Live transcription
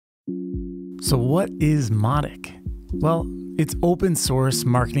So what is Mautic? Well, it's open source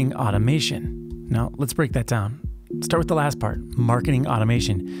marketing automation. Now let's break that down. Start with the last part, marketing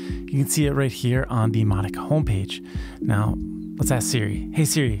automation. You can see it right here on the Mautic homepage. Now let's ask Siri. Hey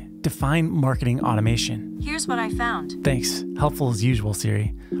Siri, define marketing automation. Here's what I found. Thanks. Helpful as usual,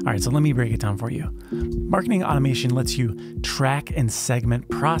 Siri. All right, so let me break it down for you. Marketing automation lets you track and segment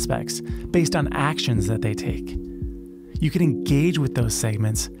prospects based on actions that they take. You can engage with those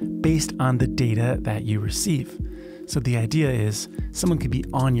segments based on the data that you receive. So the idea is someone could be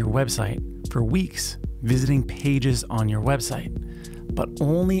on your website for weeks, visiting pages on your website, but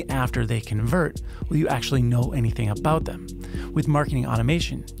only after they convert will you actually know anything about them. With marketing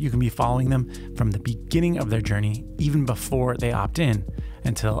automation, you can be following them from the beginning of their journey, even before they opt in,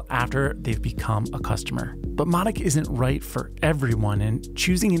 until after they've become a customer. But Mautic isn't right for everyone, and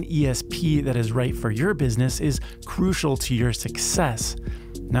choosing an ESP that is right for your business is crucial to your success.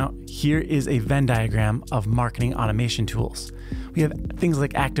 Now, here is a Venn diagram of marketing automation tools. We have things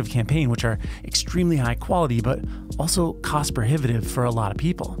like ActiveCampaign, which are extremely high quality, but also cost prohibitive for a lot of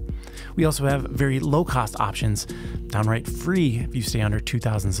people. We also have very low cost options, downright free if you stay under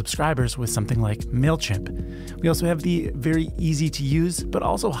 2,000 subscribers with something like MailChimp. We also have the very easy to use, but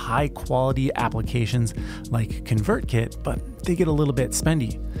also high quality applications like ConvertKit, but they get a little bit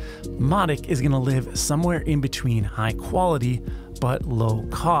spendy. Mautic is gonna live somewhere in between high quality, but low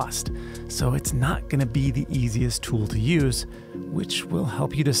cost. So it's not gonna be the easiest tool to use, which will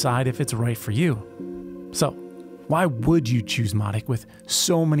help you decide if it's right for you. So why would you choose Mautic with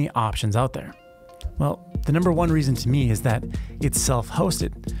so many options out there? Well, the number one reason to me is that it's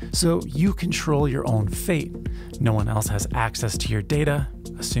self-hosted, so you control your own fate. No one else has access to your data,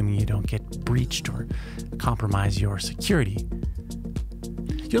 assuming you don't get breached or compromise your security.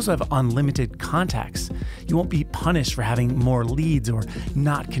 You also have unlimited contacts. You won't be punished for having more leads or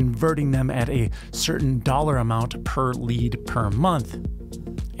not converting them at a certain dollar amount per lead per month.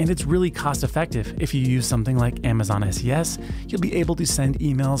 And it's really cost effective. If you use something like Amazon SES, you'll be able to send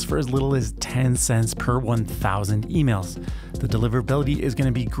emails for as little as 10 cents per 1,000 emails. The deliverability is going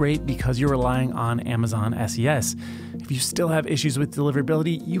to be great because you're relying on Amazon SES. If you still have issues with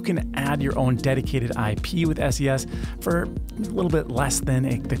deliverability, you can add your own dedicated IP with SES for a little bit less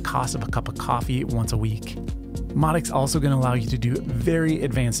than the cost of a cup of coffee once a week. Mautic's also going to allow you to do very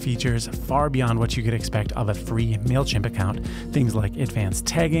advanced features far beyond what you could expect of a free MailChimp account. Things like advanced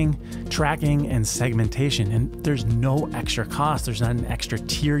tagging, tracking, and segmentation. And there's no extra cost. There's not an extra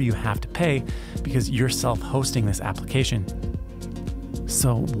tier you have to pay because you're self-hosting this application.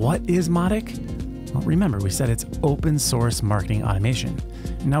 So what is Mautic? Well, remember, we said it's open source marketing automation.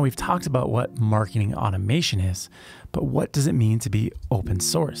 Now we've talked about what marketing automation is, but what does it mean to be open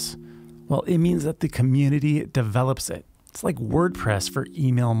source? Well, it means that the community develops it. It's like WordPress for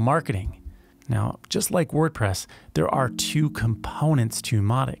email marketing. Now, just like WordPress, there are two components to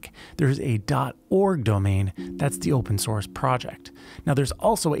Mautic. There's a .org domain, that's the open source project. Now there's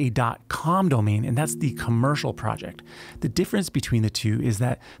also a .com domain, and that's the commercial project. The difference between the two is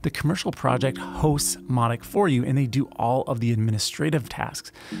that the commercial project hosts Mautic for you, and they do all of the administrative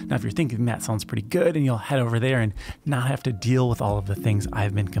tasks. Now, if you're thinking that sounds pretty good and you'll head over there and not have to deal with all of the things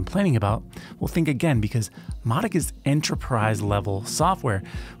I've been complaining about, well, think again, because Mautic is enterprise level software,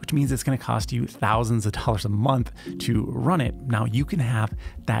 which means it's going to cost you thousands of dollars a month to run it. Now you can have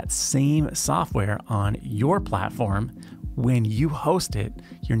that same software on your platform. When you host it,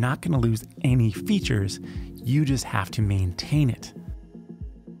 you're not going to lose any features. You just have to maintain it.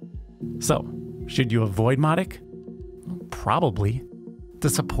 So, should you avoid Mautic? Probably. The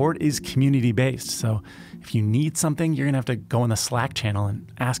support is community-based, so if you need something, you're going to have to go in the Slack channel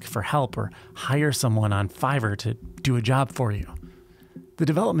and ask for help or hire someone on Fiverr to do a job for you. The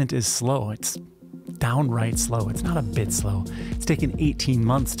development is slow. It's downright slow. It's not a bit slow. It's taken 18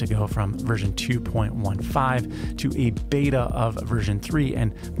 months to go from version 2.15 to a beta of version 3,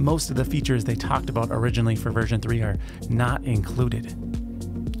 and most of the features they talked about originally for version 3 are not included.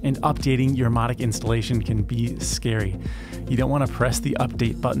 And updating your Mautic installation can be scary. You don't want to press the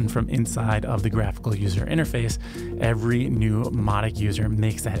update button from inside of the graphical user interface. Every new Mautic user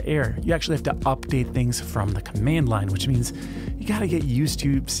makes that error. You actually have to update things from the command line, which means you got to get used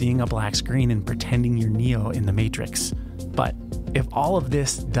to seeing a black screen and pretending you're Neo in the Matrix. But if all of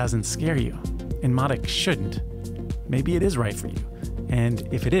this doesn't scare you, and Mautic shouldn't, maybe it is right for you. And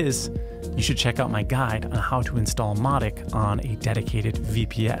if it is, you should check out my guide on how to install Mautic on a dedicated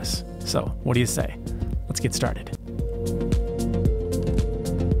VPS. So what do you say? Let's get started.